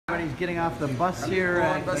Everybody's getting off the bus here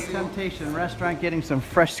at the Temptation restaurant, getting some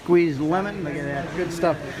fresh squeezed lemon. Look at that, good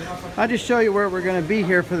stuff. I'll just show you where we're going to be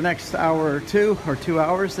here for the next hour or 2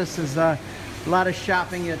 hours. This is a lot of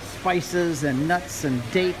shopping at spices and nuts and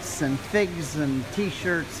dates and figs and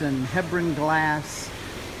t-shirts and Hebron glass,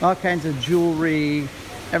 all kinds of jewelry,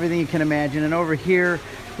 everything you can imagine. And over here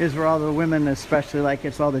is where all the women especially like.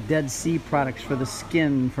 It's all the Dead Sea products for the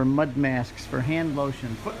skin, for mud masks, for hand lotion,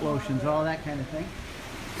 foot lotions, all that kind of thing.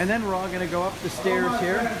 And then we're all going to go up the stairs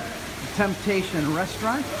here, the Temptation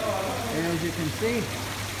restaurant. And as you can see,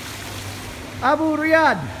 Abu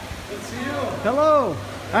Riyadh. Good to see you. Hello,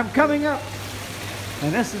 I'm coming up.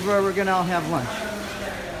 And this is where we're going to all have lunch.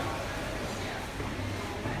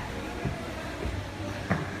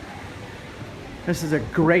 This is a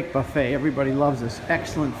great buffet. Everybody loves this.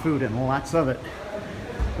 Excellent food and lots of it.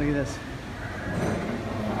 Look at this.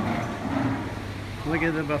 Look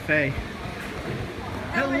at the buffet.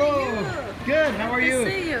 Hello. Hello. Good. How are you? Good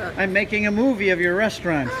to see you. I'm making a movie of your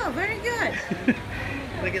restaurant. Oh, very good.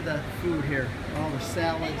 Look at the food here. All the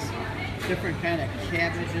salads, different kind of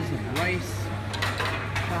cabbages and rice,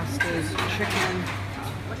 pastas, chicken,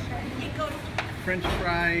 French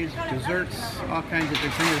fries, desserts, all kinds of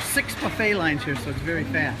things. And there's 6 buffet lines here, so it's very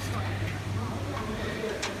fast.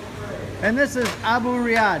 And this is Abu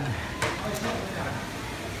Riyadh.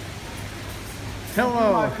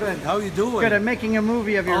 Hello. My friend, how you doing? Good, I'm making a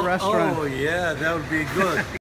movie of your restaurant. Oh yeah, that would be good.